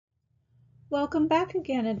Welcome back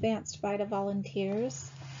again, Advanced VITA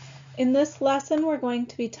volunteers. In this lesson, we're going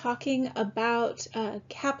to be talking about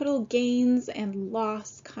capital gains and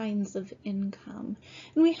loss kinds of income.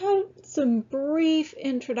 And we had some brief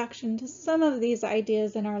introduction to some of these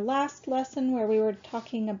ideas in our last lesson where we were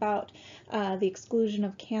talking about the exclusion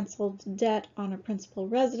of canceled debt on a principal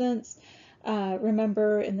residence.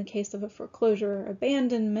 Remember, in the case of a foreclosure or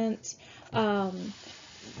abandonment,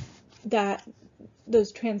 that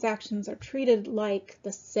those transactions are treated like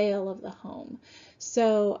the sale of the home.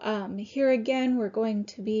 So here again, we're going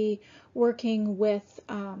to be working with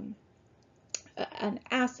an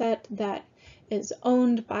asset that is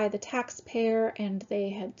owned by the taxpayer and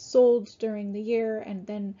they had sold during the year, and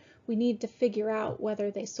then we need to figure out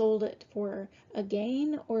whether they sold it for a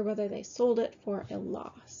gain or whether they sold it for a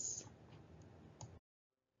loss.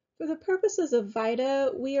 For the purposes of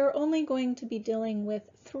VITA, we are only going to be dealing with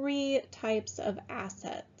three types of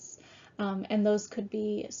assets, and those could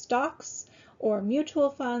be stocks or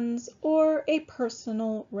mutual funds or a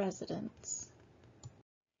personal residence.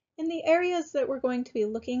 In the areas that we're going to be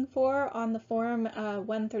looking for on the form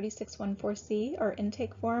 13614C, or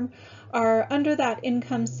intake form, are under that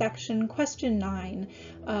income section. Question 9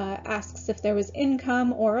 asks if there was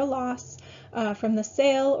income or a loss from the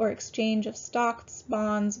sale or exchange of stocks,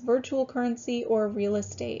 bonds, virtual currency, or real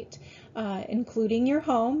estate, including your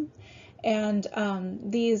home. And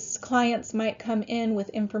these clients might come in with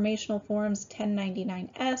informational forms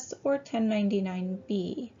 1099-S or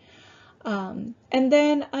 1099-B. And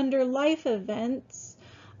then under life events,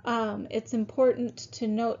 it's important to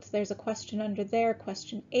note there's a question under there.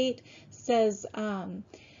 Question 8 says,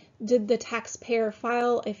 did the taxpayer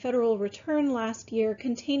file a federal return last year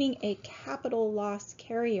containing a capital loss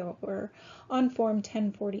carryover on Form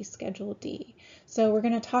 1040 Schedule D? So we're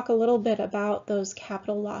going to talk a little bit about those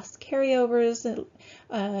capital loss carryovers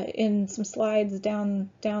in some slides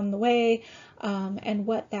down the way, and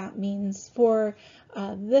what that means for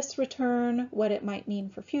this return, what it might mean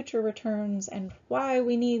for future returns, and why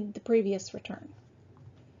we need the previous return.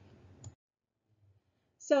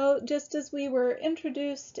 So just as we were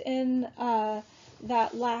introduced in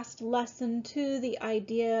that last lesson to the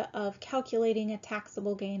idea of calculating a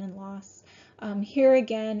taxable gain and loss, here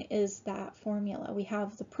again is that formula. We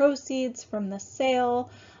have the proceeds from the sale,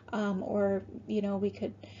 or we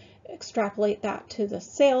could extrapolate that to the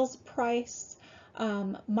sales price,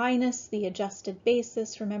 minus the adjusted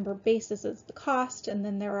basis. Remember, basis is the cost, and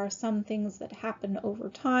then there are some things that happen over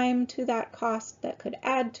time to that cost that could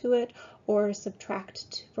add to it or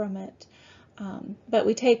subtract from it. But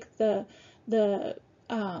we take the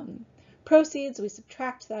proceeds, we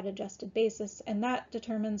subtract that adjusted basis, and that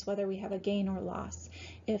determines whether we have a gain or loss.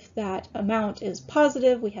 If that amount is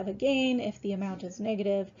positive, we have a gain. If the amount is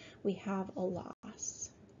negative, we have a loss.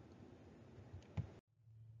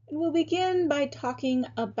 We'll begin by talking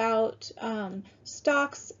about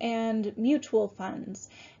stocks and mutual funds.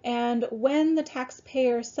 And when the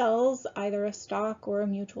taxpayer sells either a stock or a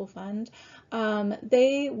mutual fund,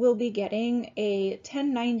 they will be getting a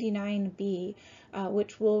 1099-B,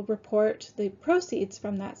 which will report the proceeds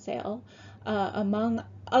from that sale, among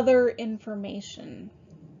other information.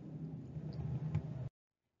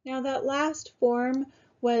 Now, that last form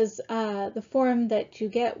was the form that you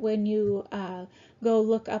get when you go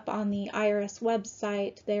look up on the IRS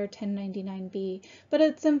website, their 1099-B. But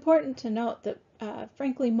it's important to note that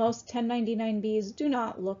frankly, most 1099-Bs do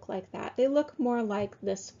not look like that. They look more like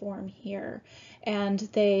this form here, and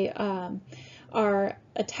they are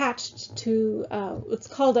attached to what's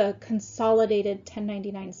called a consolidated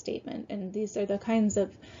 1099 statement. And these are the kinds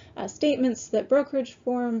of statements that brokerage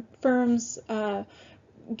firms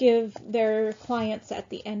give their clients at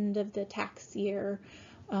the end of the tax year,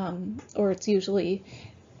 or it's usually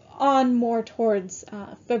on more towards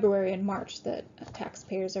February and March that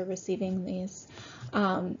taxpayers are receiving these.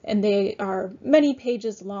 And they are many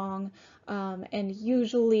pages long, and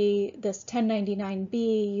usually this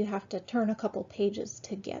 1099-B, you have to turn a couple pages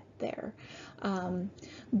to get there.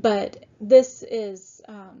 But this is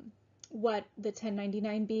what the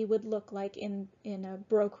 1099-B would look like in a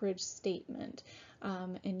brokerage statement.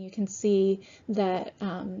 And you can see that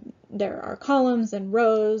there are columns and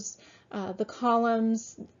rows. The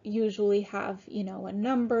columns usually have, a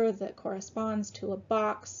number that corresponds to a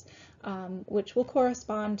box, which will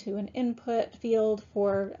correspond to an input field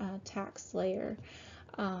for tax/layer.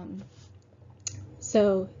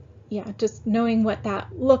 So yeah, just knowing what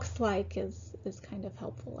that looks like is kind of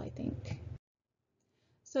helpful, I think.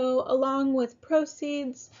 So along with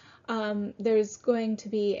proceeds, there's going to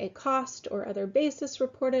be a cost or other basis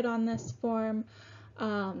reported on this form.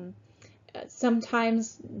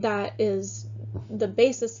 sometimes that is the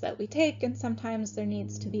basis that we take, and sometimes there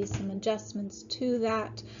needs to be some adjustments to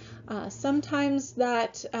that. Sometimes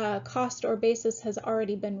that cost or basis has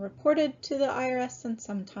already been reported to the IRS, and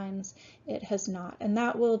sometimes it has not. And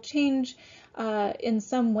that will change in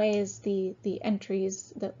some ways the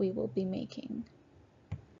entries that we will be making.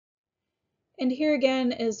 And here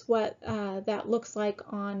again is what that looks like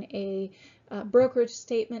on a brokerage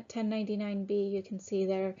statement 1099B. You can see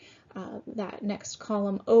there that next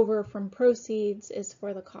column over from proceeds is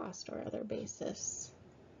for the cost or other basis.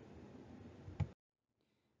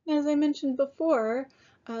 As I mentioned before,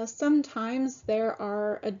 sometimes there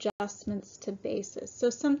are adjustments to basis. So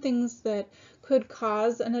some things that could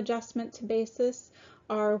cause an adjustment to basis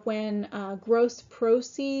are when gross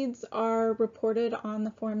proceeds are reported on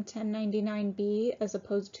the Form 1099B as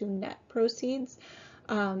opposed to net proceeds.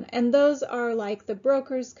 And those are like the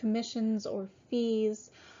broker's commissions or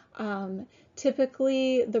fees.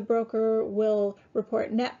 Typically, the broker will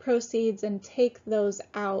report net proceeds and take those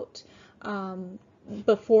out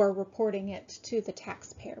before reporting it to the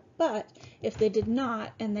taxpayer. But if they did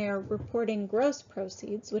not, and they are reporting gross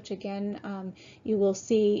proceeds, which again, you will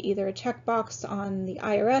see either a checkbox on the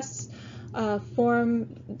IRS Form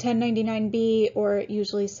 1099B, or it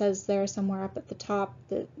usually says there somewhere up at the top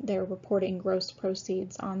that they're reporting gross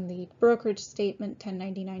proceeds on the brokerage statement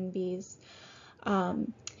 1099Bs.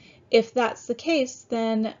 If that's the case,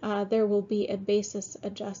 then there will be a basis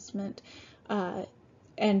adjustment,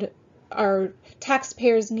 and our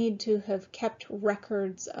taxpayers need to have kept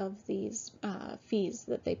records of these fees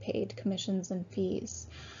that they paid, commissions and fees.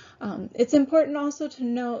 It's important also to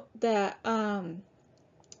note that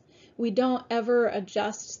we don't ever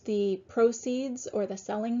adjust the proceeds or the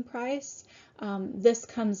selling price. This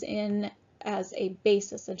comes in as a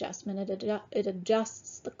basis adjustment. It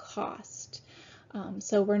adjusts the cost.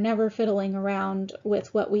 So we're never fiddling around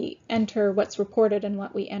with what we enter, what's reported, and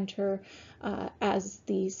what we enter as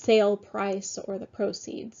the sale price or the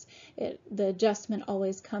proceeds. The adjustment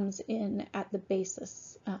always comes in at the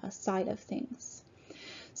basis side of things.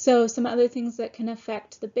 So some other things that can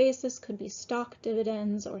affect the basis could be stock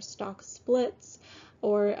dividends or stock splits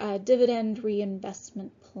or dividend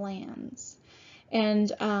reinvestment plans.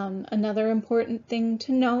 And another important thing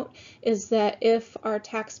to note is that if our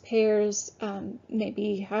taxpayers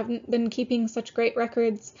maybe haven't been keeping such great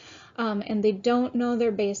records and they don't know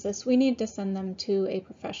their basis, we need to send them to a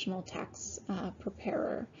professional tax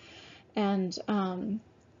preparer. And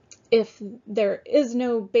if there is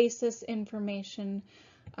no basis information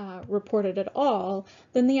reported at all,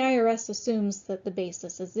 then the IRS assumes that the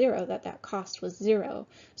basis is zero, that cost was zero.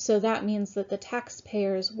 So that means that the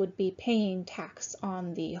taxpayers would be paying tax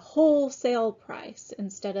on the whole sale price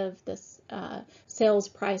instead of this sales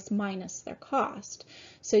price minus their cost.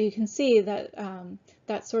 So you can see that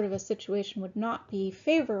that sort of a situation would not be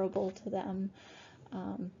favorable to them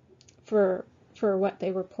for what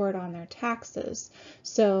they report on their taxes.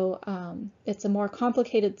 So it's a more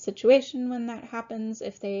complicated situation when that happens.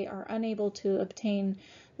 If they are unable to obtain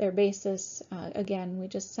their basis, again, we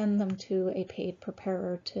just send them to a paid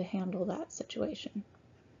preparer to handle that situation.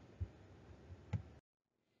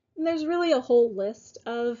 And there's really a whole list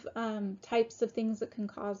of types of things that can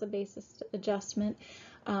cause a basis adjustment.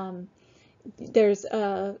 There's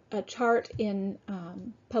a chart in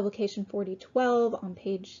publication 4012 on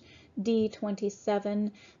page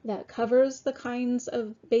D27 that covers the kinds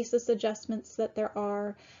of basis adjustments that there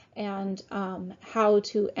are and how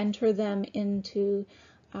to enter them into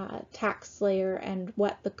TaxSlayer and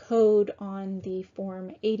what the code on the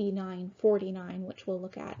form 8949, which we'll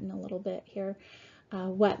look at in a little bit here,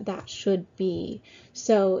 what that should be.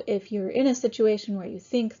 So if you're in a situation where you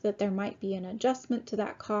think that there might be an adjustment to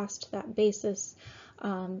that cost, that basis,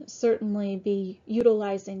 certainly be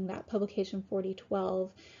utilizing that publication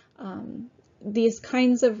 4012. These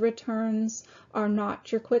kinds of returns are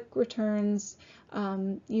not your quick returns.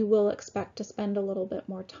 You will expect to spend a little bit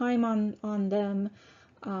more time on them.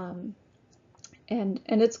 And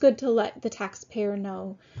it's good to let the taxpayer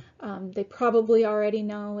know. They probably already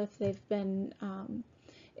know, if they've been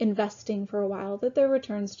investing for a while, that their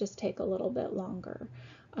returns just take a little bit longer.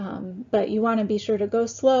 But you want to be sure to go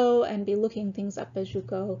slow and be looking things up as you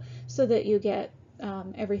go so that you get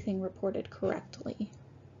everything reported correctly.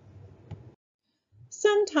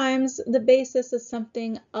 Sometimes the basis is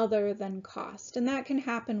something other than cost, and that can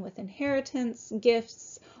happen with inheritance,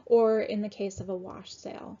 gifts, or in the case of a wash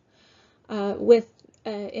sale. With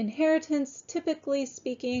inheritance, typically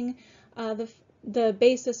speaking, the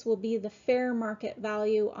basis will be the fair market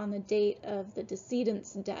value on the date of the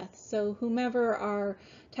decedent's death. So whomever our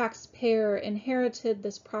taxpayer inherited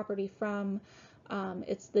this property from,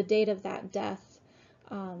 it's the date of that death,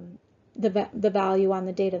 the value on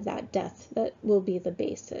the date of that death that will be the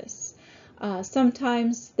basis.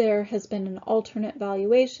 Sometimes there has been an alternate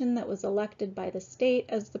valuation that was elected by the state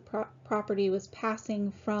as the property was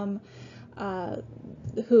passing from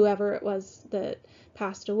whoever it was that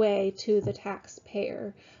passed away to the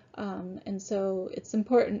taxpayer. And so it's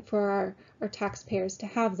important for our taxpayers to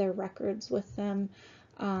have their records with them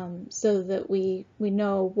so that we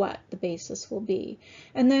know what the basis will be.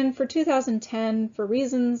 And then for 2010, for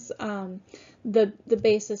reasons, the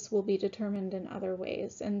basis will be determined in other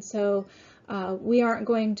ways. And so we aren't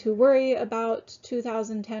going to worry about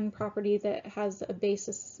 2010 property that has a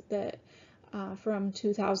basis that from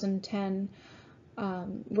 2010.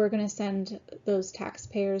 We're going to send those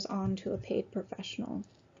taxpayers on to a paid professional.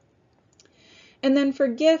 And then for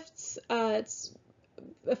gifts, it's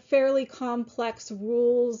a fairly complex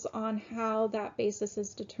rules on how that basis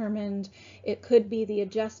is determined. It could be the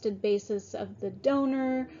adjusted basis of the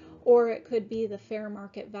donor, or it could be the fair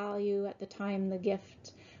market value at the time the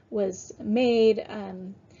gift was made.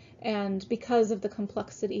 And because of the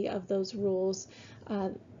complexity of those rules,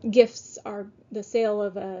 gifts are, the sale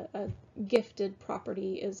of a gifted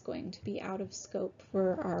property is going to be out of scope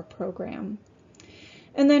for our program.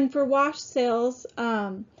 And then for wash sales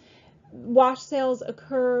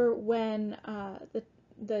occur when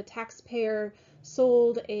the taxpayer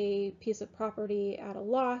sold a piece of property at a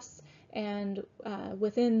loss, and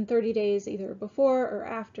within 30 days, either before or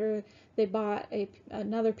after, they bought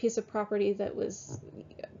another piece of property that was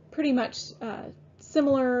pretty much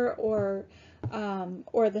similar or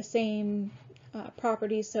the same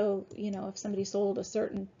property. So, you know, if somebody sold a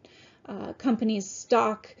certain company's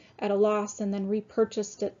stock at a loss and then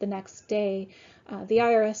repurchased it the next day, the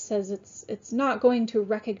IRS says it's not going to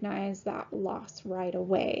recognize that loss right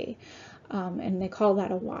away, and they call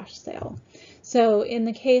that a wash sale. So in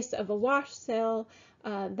the case of a wash sale,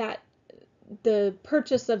 that the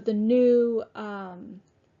purchase of the new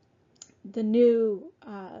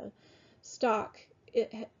stock,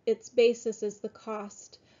 its basis is the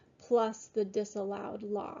cost plus the disallowed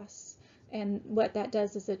loss. And what that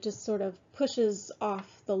does is it just sort of pushes off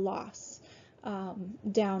the loss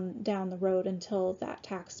down the road until that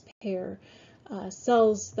taxpayer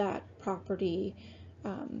sells that property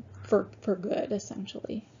for good,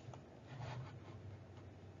 essentially.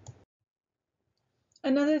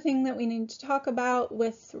 Another thing that we need to talk about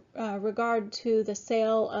with regard to the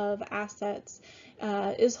sale of assets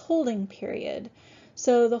is holding period.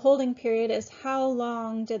 So the holding period is how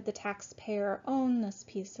long did the taxpayer own this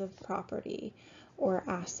piece of property or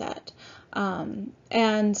asset.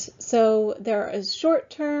 And so there is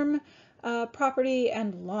short-term property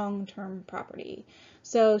and long-term property.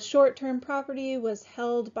 So short-term property was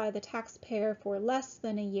held by the taxpayer for less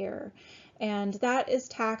than a year, and that is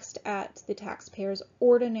taxed at the taxpayer's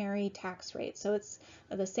ordinary tax rate. So it's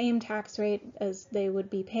the same tax rate as they would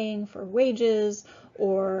be paying for wages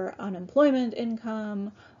or unemployment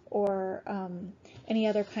income or any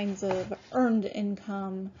other kinds of earned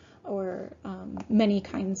income or many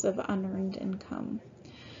kinds of unearned income.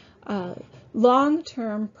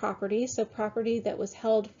 Long-term property, so property that was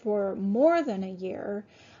held for more than a year,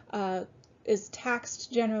 is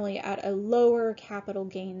taxed generally at a lower capital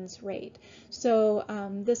gains rate. So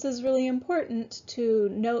this is really important to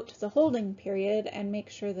note the holding period and make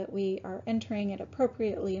sure that we are entering it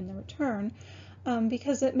appropriately in the return,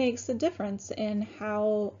 because it makes a difference in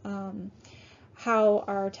how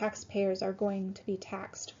our taxpayers are going to be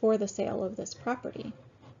taxed for the sale of this property.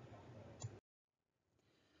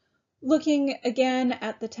 Looking again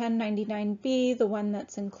at the 1099-B, the one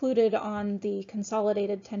that's included on the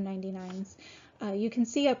consolidated 1099s, you can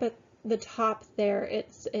see up at the top there,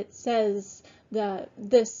 it says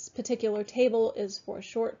this particular table is for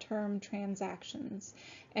short-term transactions.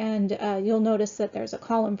 And you'll notice that there's a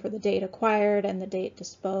column for the date acquired and the date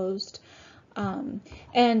disposed.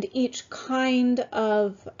 And each kind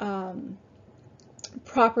of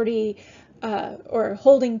property or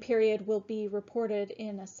holding period will be reported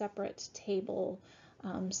in a separate table.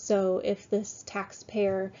 So if this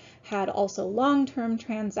taxpayer had also long-term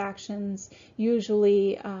transactions,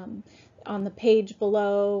 usually on the page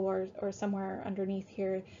below or somewhere underneath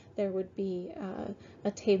here, there would be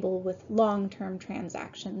a table with long-term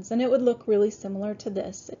transactions, and it would look really similar to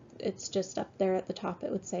this. It's just up there at the top,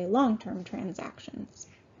 it would say long-term transactions.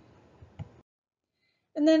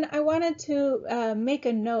 And then I wanted to make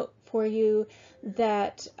a note for you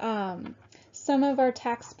that Some of our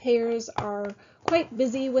taxpayers are quite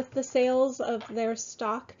busy with the sales of their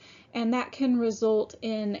stock, and that can result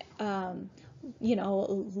in you know,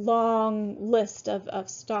 a long list of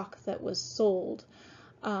stock that was sold.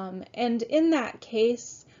 And in that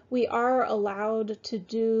case, we are allowed to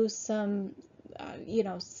do some, you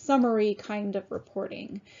know, summary kind of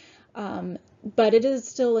reporting. But it is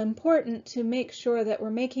still important to make sure that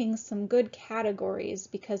we're making some good categories,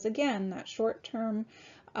 because again, that short-term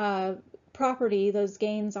property, those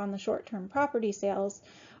gains on the short-term property sales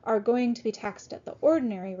are going to be taxed at the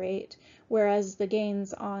ordinary rate, whereas the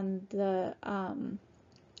gains on the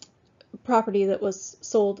property that was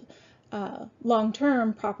sold,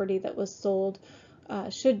 long-term property that was sold,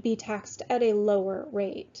 should be taxed at a lower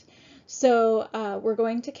rate. So we're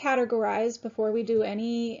going to categorize before we do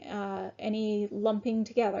any lumping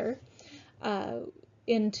together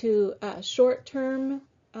into short-term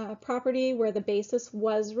property where the basis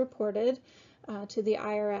was reported to the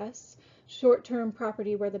IRS, short-term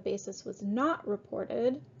property where the basis was not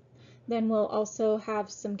reported. Then we'll also have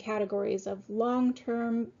some categories of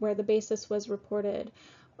long-term where the basis was reported,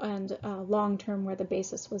 and long-term where the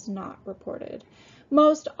basis was not reported.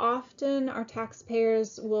 Most often our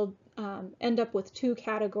taxpayers will end up with two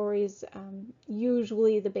categories.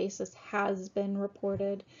 Usually the basis has been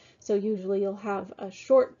reported, so usually you'll have a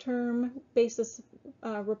short-term basis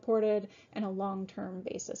reported and a long-term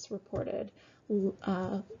basis reported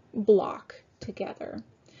block together.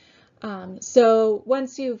 So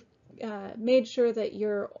once you've made sure that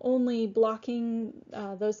you're only blocking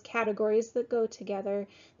those categories that go together,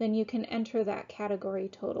 then you can enter that category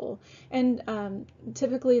total. And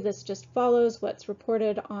typically this just follows what's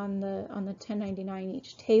reported on the 1099.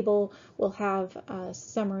 Each table will have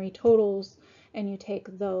summary totals, and you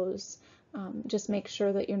take those. Just make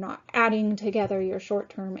sure that you're not adding together your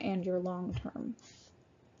short-term and your long-term.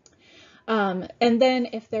 And then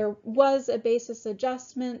if there was a basis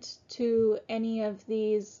adjustment to any of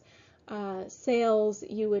these sales,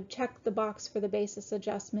 you would check the box for the basis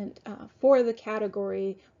adjustment for the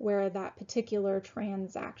category where that particular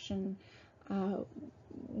transaction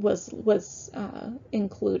was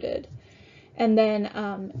included. And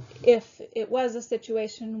then if it was a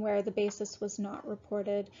situation where the basis was not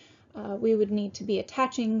reported, we would need to be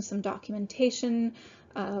attaching some documentation,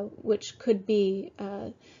 which could be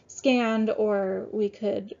scanned, or we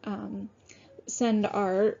could send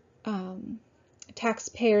our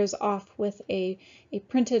taxpayers off with a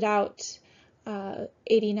printed out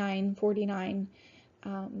 8949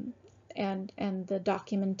 and the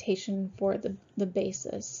documentation for the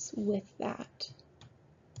basis with that.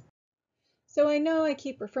 So I know I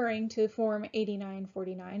keep referring to Form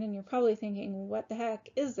 8949, and you're probably thinking, what the heck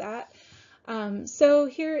is that? So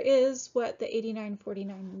here is what the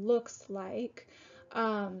 8949 looks like.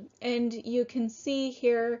 And you can see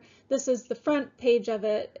here, this is the front page of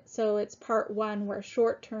it, so it's part 1 where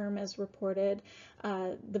short-term is reported.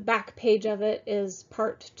 The back page of it is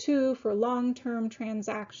part 2 for long-term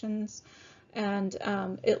transactions, and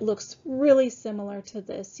it looks really similar to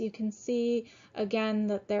this. You can see again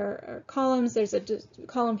that there are columns. There's a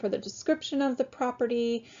column for the description of the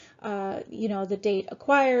property, you know, the date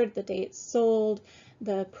acquired, the date sold,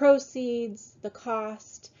 the proceeds, the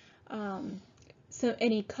cost, so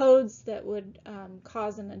any codes that would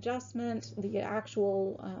cause an adjustment, the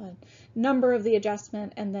actual number of the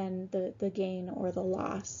adjustment, and then the gain or the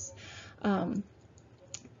loss.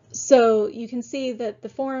 So you can see that the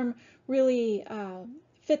form really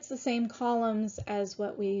fits the same columns as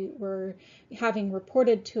what we were having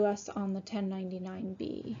reported to us on the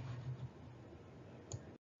 1099-B.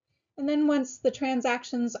 And then once the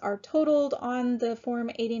transactions are totaled on the Form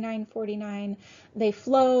 8949, they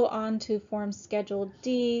flow onto Form Schedule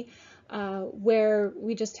D, where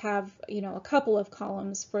we just have, you know, a couple of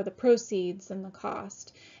columns for the proceeds and the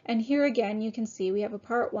cost. And here again, you can see we have a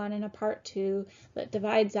Part 1 and a Part 2 that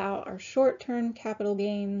divides out our short-term capital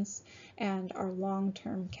gains and our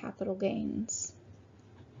long-term capital gains.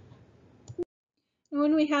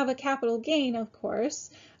 When we have a capital gain, of course,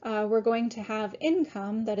 we're going to have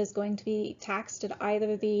income that is going to be taxed at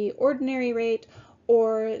either the ordinary rate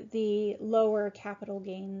or the lower capital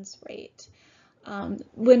gains rate.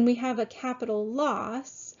 When we have a capital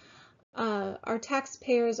loss, our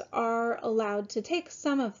taxpayers are allowed to take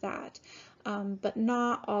some of that, but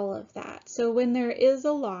not all of that. So when there is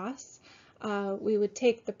a loss, we would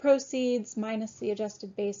take the proceeds minus the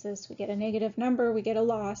adjusted basis. We get a negative number, we get a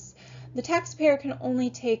loss. The taxpayer can only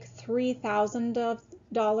take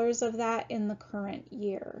 $3,000 of that in the current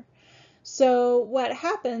year. So what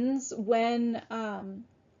happens when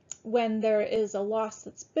there is a loss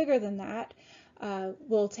that's bigger than that,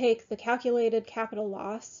 we'll take the calculated capital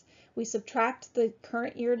loss, we subtract the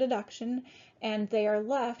current year deduction, and they are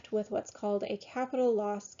left with what's called a capital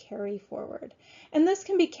loss carry forward. And this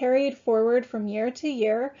can be carried forward from year to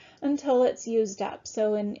year until it's used up.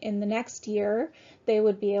 So in the next year, they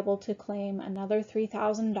would be able to claim another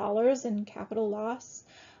 $3,000 in capital loss.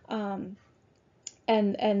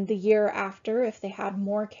 And the year after, if they had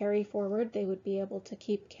more carry forward, they would be able to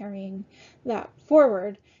keep carrying that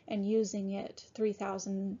forward and using it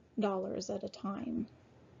 $3,000 at a time.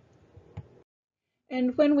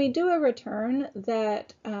 And when we do a return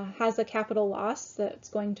that has a capital loss that's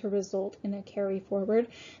going to result in a carry forward,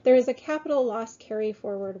 there is a capital loss carry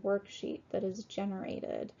forward worksheet that is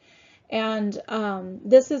generated. And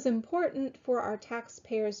this is important for our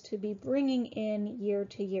taxpayers to be bringing in year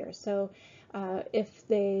to year. So if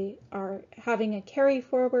they are having a carry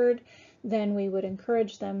forward, then we would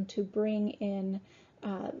encourage them to bring in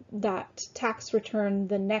that tax return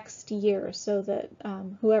the next year so that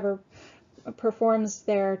whoever performs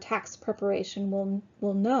their tax preparation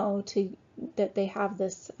will know that they have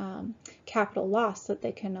this capital loss that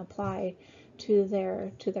they can apply to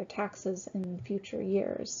their taxes in future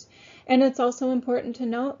years. And it's also important to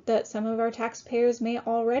note that some of our taxpayers may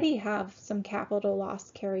already have some capital loss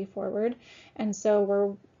carry forward, and so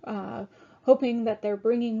we're hoping that they're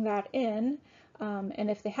bringing that in. And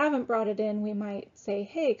if they haven't brought it in, we might say,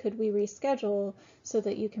 hey, could we reschedule so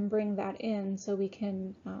that you can bring that in so we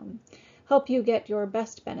can help you get your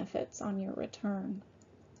best benefits on your return.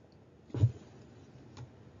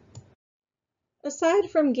 Aside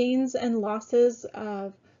from gains and losses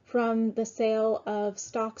from the sale of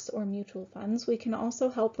stocks or mutual funds, we can also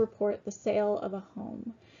help report the sale of a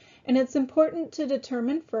home. And it's important to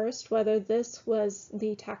determine first whether this was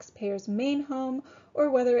the taxpayer's main home or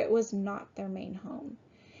whether it was not their main home.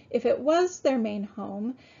 If it was their main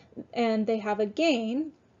home and they have a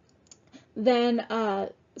gain, then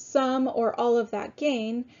some or all of that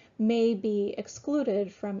gain may be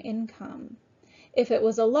excluded from income. If it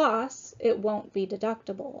was a loss, it won't be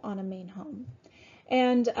deductible on a main home.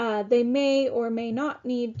 And they may or may not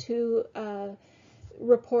need to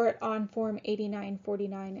report on Form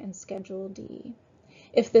 8949 and Schedule D.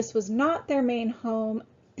 If this was not their main home,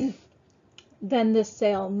 then this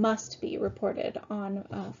sale must be reported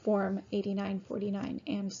on Form 8949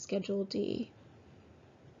 and Schedule D.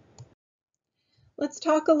 Let's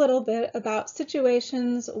talk a little bit about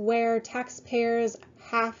situations where taxpayers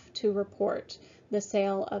have to report the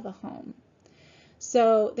sale of a home.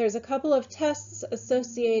 So there's a couple of tests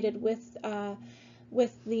associated with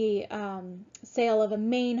the sale of a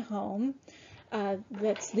main home.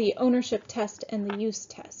 That's the ownership test and the use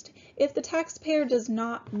test. If the taxpayer does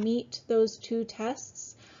not meet those two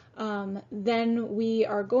tests, then we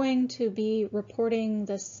are going to be reporting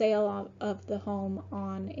the sale of the home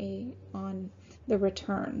on the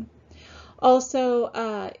return. Also,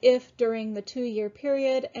 if during the 2-year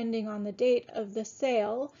period ending on the date of the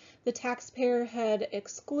sale, the taxpayer had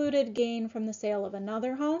excluded gain from the sale of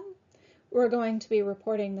another home, we're going to be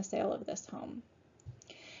reporting the sale of this home.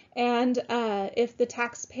 And if the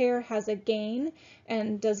taxpayer has a gain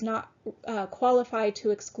and does not qualify to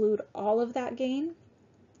exclude all of that gain,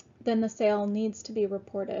 then the sale needs to be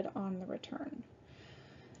reported on the return.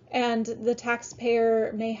 And the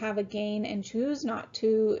taxpayer may have a gain and choose not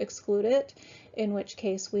to exclude it, in which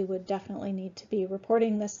case we would definitely need to be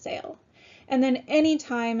reporting this sale. And then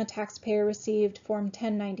anytime a taxpayer received Form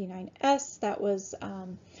 1099-S that was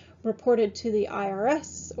reported to the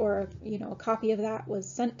IRS, or a copy of that was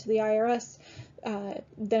sent to the IRS,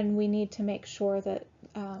 then we need to make sure that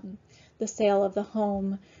the sale of the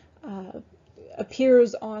home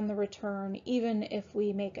appears on the return, even if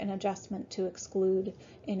we make an adjustment to exclude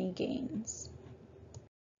any gains.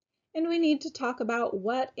 And we need to talk about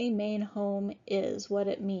what a main home is, what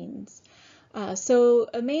it means. So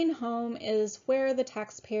a main home is where the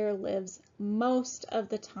taxpayer lives most of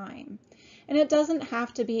the time. And it doesn't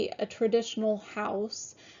have to be a traditional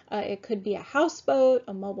house. It could be a houseboat,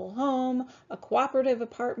 a mobile home, a cooperative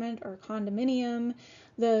apartment, or condominium.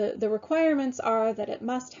 The requirements are that it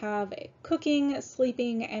must have cooking,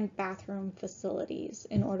 sleeping, and bathroom facilities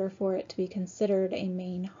in order for it to be considered a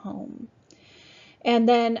main home. And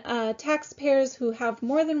then taxpayers who have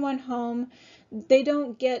more than one home, they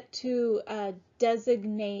don't get to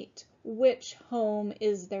designate which home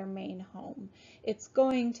is their main home. It's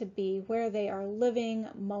going to be where they are living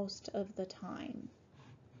most of the time.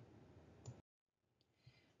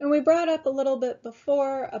 And we brought up a little bit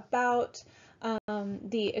before about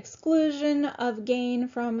the exclusion of gain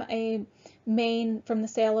from the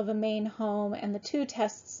sale of a main home, and the two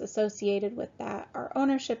tests associated with that are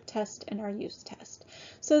ownership test and our use test.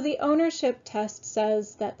 So the ownership test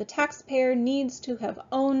says that the taxpayer needs to have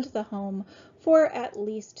owned the home for at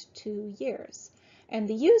least 2 years. And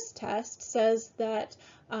the use test says that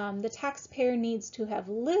the taxpayer needs to have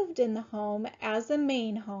lived in the home as a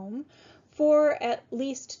main home for at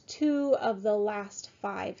least 2 of the last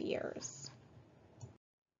 5 years.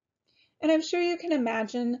 And I'm sure you can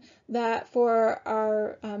imagine that for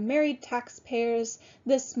our married taxpayers,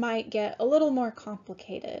 this might get a little more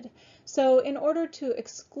complicated. So in order to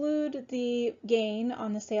exclude the gain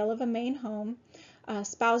on the sale of a main home,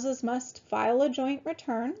 spouses must file a joint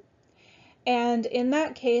return. And in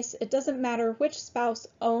that case, it doesn't matter which spouse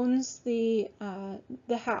owns the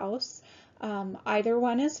house, either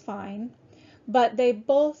one is fine, but they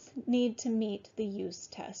both need to meet the use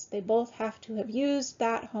test. They both have to have used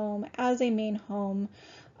that home as a main home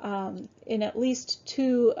in at least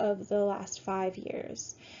 2 of the last 5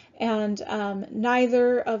 years. And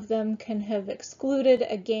neither of them can have excluded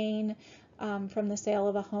a gain from the sale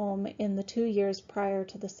of a home in the 2 years prior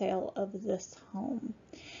to the sale of this home.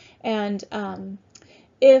 And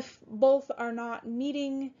if both are not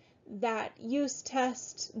meeting that use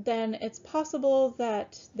test, then it's possible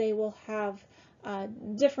that they will have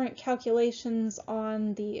different calculations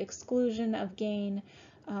on the exclusion of gain,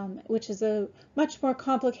 which is a much more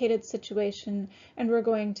complicated situation, and we're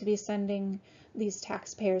going to be sending these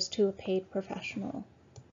taxpayers to a paid professional.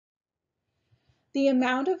 The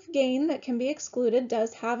amount of gain that can be excluded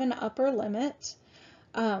does have an upper limit.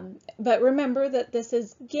 But remember that this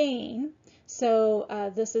is gain,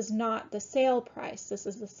 so this is not the sale price. This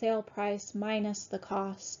is the sale price minus the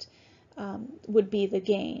cost would be the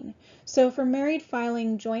gain. So for married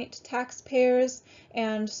filing joint taxpayers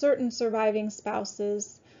and certain surviving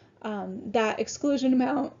spouses, that exclusion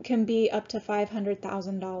amount can be up to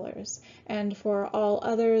 $500,000. And for all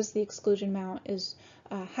others, the exclusion amount is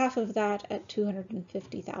half of that at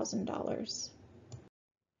 $250,000.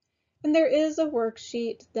 And there is a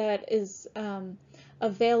worksheet that is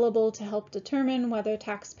available to help determine whether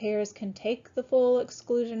taxpayers can take the full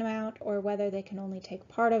exclusion amount or whether they can only take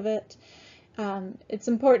part of it. It's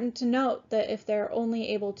important to note that if they're only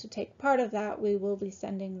able to take part of that, we will be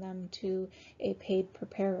sending them to a paid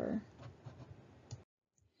preparer.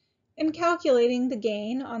 And calculating the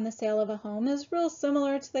gain on the sale of a home is real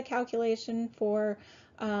similar to the calculation for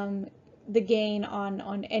the gain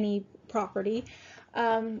on any property.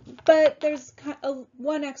 But there's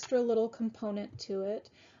one extra little component to it.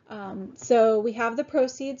 So we have the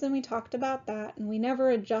proceeds, and we talked about that, and we never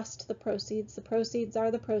adjust the proceeds. The proceeds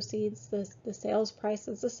are the proceeds. The sales price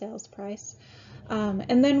is the sales price.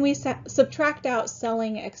 And then we subtract out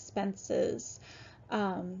selling expenses.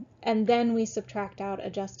 And then we subtract out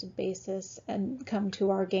adjusted basis and come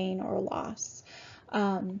to our gain or loss.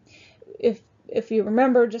 If you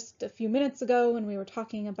remember just a few minutes ago when we were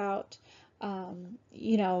talking about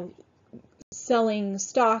selling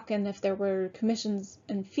stock, and if there were commissions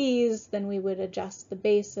and fees, then we would adjust the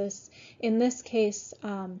basis. In this case,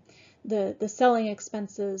 the selling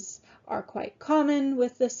expenses are quite common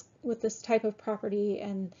with this type of property,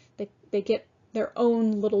 and they get their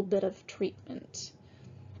own little bit of treatment.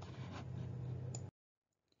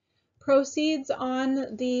 Proceeds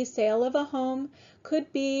on the sale of a home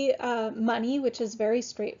could be money, which is very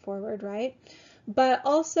straightforward, right? But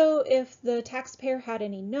also if the taxpayer had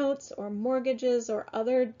any notes or mortgages or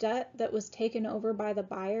other debt that was taken over by the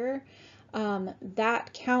buyer,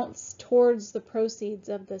 that counts towards the proceeds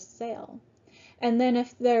of this sale. And then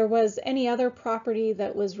if there was any other property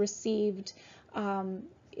that was received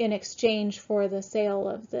in exchange for the sale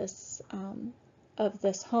of this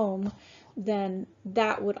home, then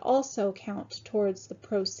that would also count towards the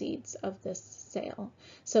proceeds of this sale.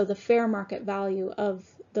 So the fair market value of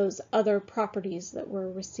those other properties that were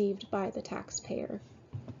received by the taxpayer.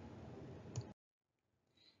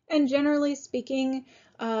 And generally speaking,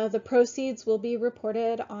 the proceeds will be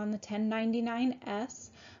reported on the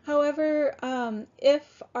 1099-S. However,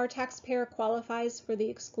 if our taxpayer qualifies for the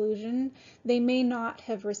exclusion, they may not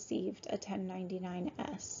have received a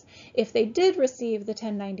 1099-S. If they did receive the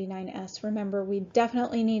 1099-S, remember, we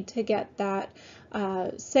definitely need to get that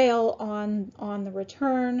sale on the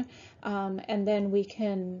return, and then we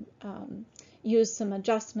can use some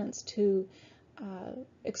adjustments to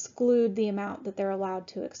exclude the amount that they're allowed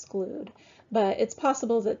to exclude. But it's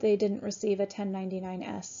possible that they didn't receive a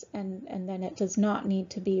 1099-S, and then it does not need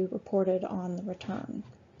to be reported on the return.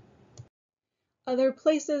 Other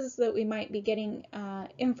places that we might be getting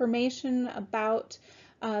information about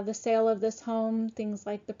the sale of this home, things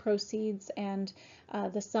like the proceeds and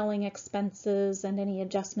the selling expenses and any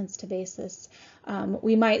adjustments to basis.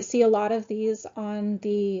 We might see a lot of these on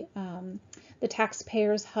the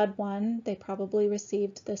taxpayer's HUD-1. They probably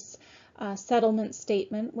received this settlement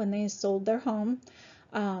statement when they sold their home.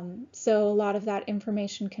 So a lot of that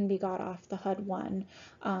information can be got off the HUD-1.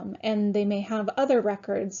 And they may have other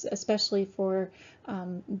records, especially for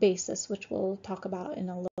basis, which we'll talk about in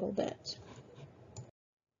a little bit.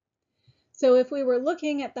 So if we were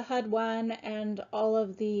looking at the HUD-1 and all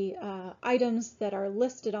of the items that are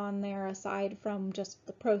listed on there, aside from just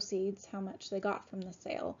the proceeds, how much they got from the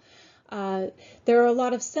sale, there are a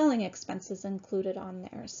lot of selling expenses included on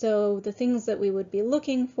there. So the things that we would be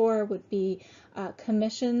looking for would be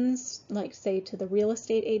commissions, like say to the real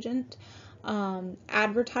estate agent,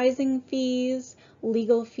 advertising fees,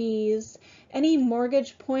 legal fees, any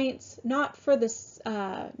mortgage points, not for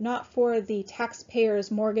the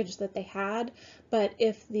taxpayer's mortgage that they had, but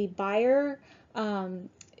if the buyer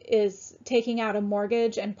is taking out a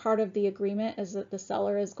mortgage and part of the agreement is that the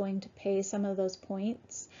seller is going to pay some of those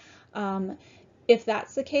points. If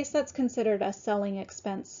that's the case, that's considered a selling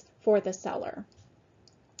expense for the seller.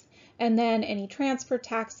 And then any transfer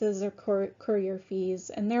taxes or courier fees,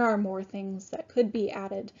 and there are more things that could be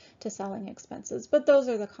added to selling expenses, but those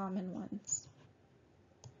are the common ones.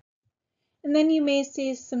 And then you may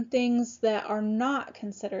see some things that are not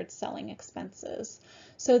considered selling expenses.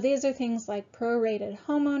 So these are things like prorated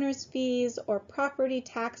homeowners fees or property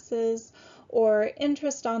taxes or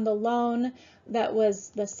interest on the loan that was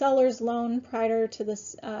the seller's loan prior to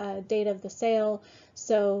the date of the sale.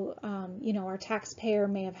 So, you know, our taxpayer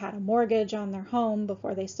may have had a mortgage on their home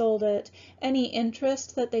before they sold it. Any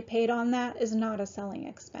interest that they paid on that is not a selling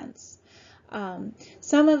expense.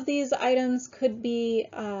 Some of these items could be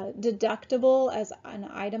deductible as an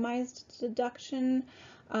itemized deduction,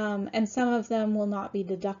 and some of them will not be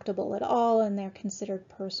deductible at all, and they're considered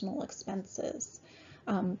personal expenses.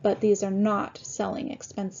 But these are not selling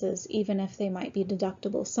expenses, even if they might be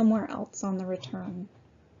deductible somewhere else on the return.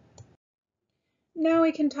 Now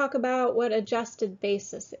we can talk about what adjusted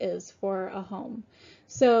basis is for a home.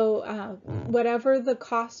 So whatever the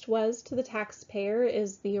cost was to the taxpayer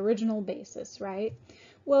is the original basis, right?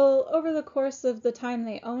 Well, over the course of the time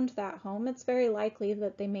they owned that home, it's very likely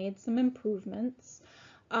that they made some improvements.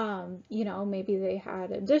 You know, maybe they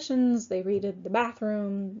had additions, they redid the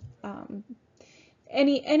bathroom,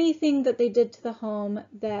 anything that they did to the home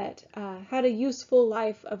that had a useful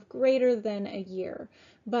life of greater than a year.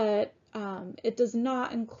 But it does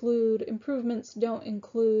not include, improvements don't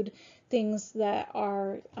include things that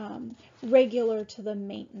are regular to the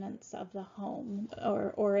maintenance of the home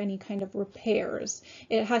or any kind of repairs.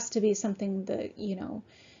 It has to be something that, you know,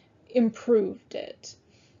 improved it.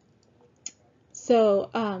 So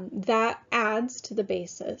that adds to the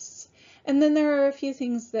basis. And then there are a few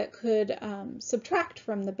things that could subtract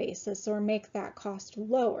from the basis or make that cost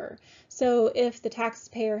lower. So if the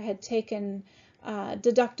taxpayer had taken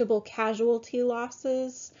deductible casualty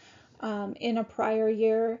losses in a prior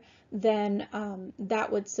year, then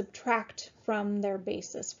that would subtract from their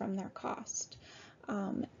basis, from their cost.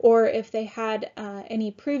 Or if they had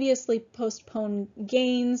any previously postponed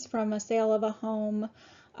gains from a sale of a home,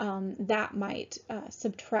 that might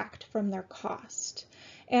subtract from their cost.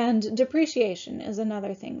 And depreciation is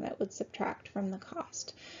another thing that would subtract from the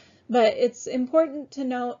cost. But it's important to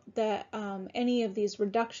note that any of these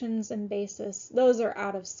reductions in basis, those are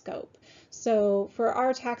out of scope. So for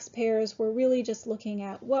our taxpayers, we're really just looking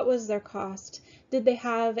at what was their cost. Did they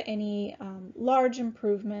have any large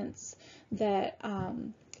improvements that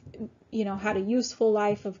you know, had a useful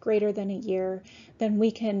life of greater than a year? Then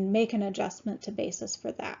we can make an adjustment to basis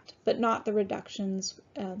for that, but not the reductions.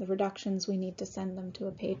 The reductions, we need to send them to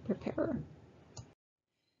a paid preparer.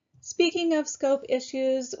 Speaking of scope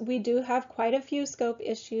issues, we do have quite a few scope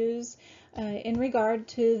issues in regard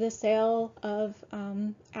to the sale of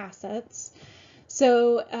assets.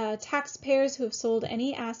 So taxpayers who have sold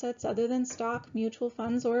any assets other than stock, mutual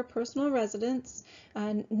funds, or a personal residence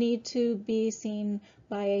need to be seen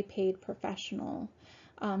by a paid professional.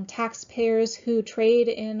 Taxpayers who trade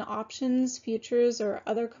in options, futures, or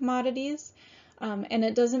other commodities, and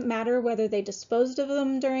it doesn't matter whether they disposed of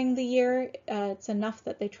them during the year, it's enough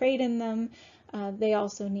that they trade in them. They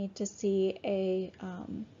also need to see a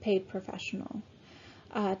paid professional.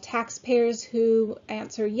 Taxpayers who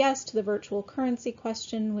answer yes to the virtual currency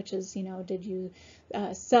question, which is, you know, did you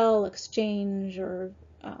sell, exchange, or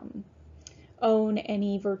own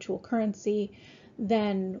any virtual currency,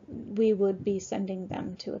 then we would be sending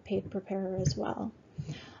them to a paid preparer as well.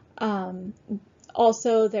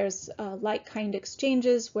 Also, there's like-kind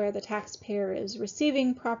exchanges where the taxpayer is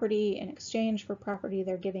receiving property in exchange for property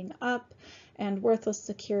they're giving up, and worthless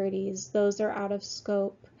securities, those are out of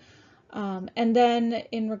scope. And then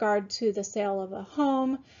in regard to the sale of a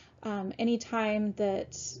home, anytime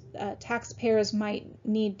that taxpayers might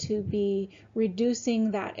need to be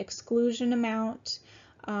reducing that exclusion amount,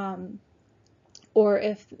 or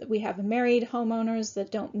if we have married homeowners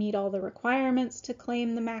that don't meet all the requirements to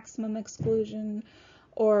claim the maximum exclusion,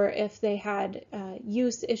 or if they had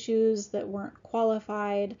use issues that weren't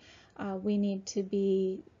qualified, we need to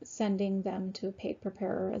be sending them to a paid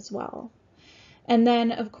preparer as well. And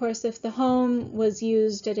then, of course, if the home was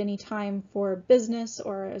used at any time for business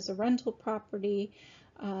or as a rental property,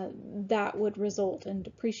 that would result in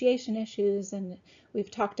depreciation issues. And we've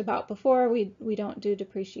talked about before, we don't do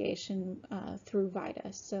depreciation through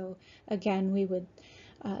VITA. So again, we would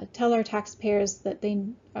tell our taxpayers that they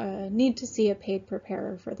need to see a paid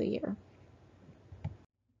preparer for the year.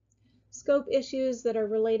 Scope issues that are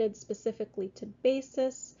related specifically to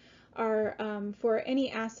basis are for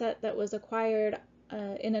any asset that was acquired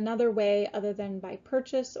in another way other than by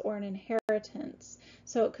purchase or an inheritance.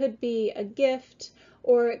 So it could be a gift,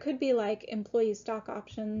 or it could be like employee stock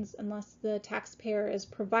options, unless the taxpayer is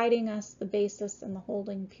providing us the basis and the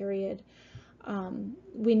holding period.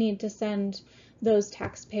 We need to send those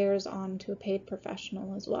taxpayers on to a paid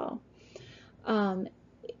professional as well.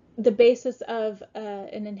 The basis of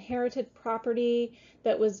an inherited property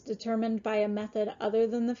that was determined by a method other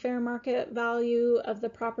than the fair market value of the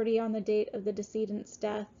property on the date of the decedent's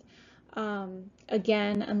death.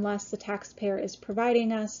 Again, unless the taxpayer is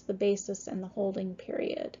providing us the basis and the holding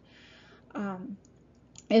period.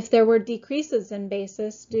 If there were decreases in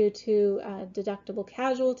basis due to deductible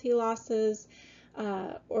casualty losses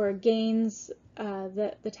or gains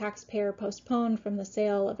that the taxpayer postponed from the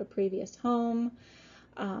sale of a previous home,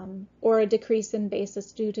 or a decrease in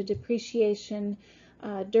basis due to depreciation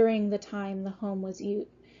during the time the home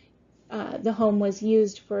was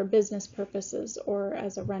used for business purposes or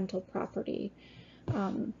as a rental property.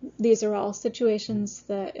 These are all situations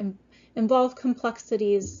that involve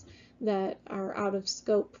complexities that are out of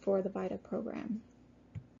scope for the VITA program.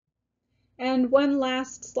 And one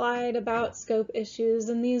last slide about scope issues,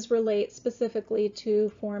 and these relate specifically to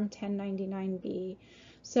Form 1099-B.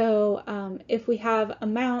 So if we have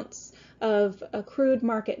amounts of accrued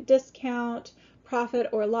market discount, profit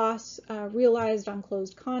or loss realized on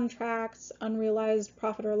closed contracts, unrealized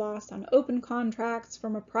profit or loss on open contracts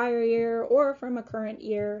from a prior year or from a current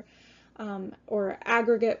year, or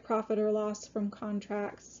aggregate profit or loss from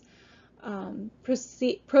contracts,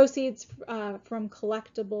 proceeds from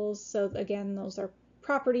collectibles, so again, those are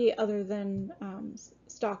property other than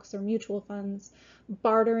stocks or mutual funds,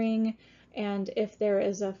 bartering, and if there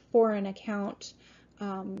is a foreign account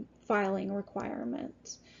filing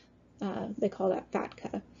requirement, they call that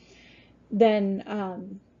FATCA.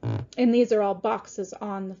 Then, and these are all boxes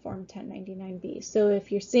on the Form 1099-B. So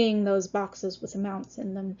if you're seeing those boxes with amounts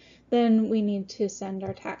in them, then we need to send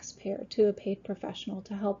our taxpayer to a paid professional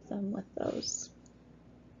to help them with those.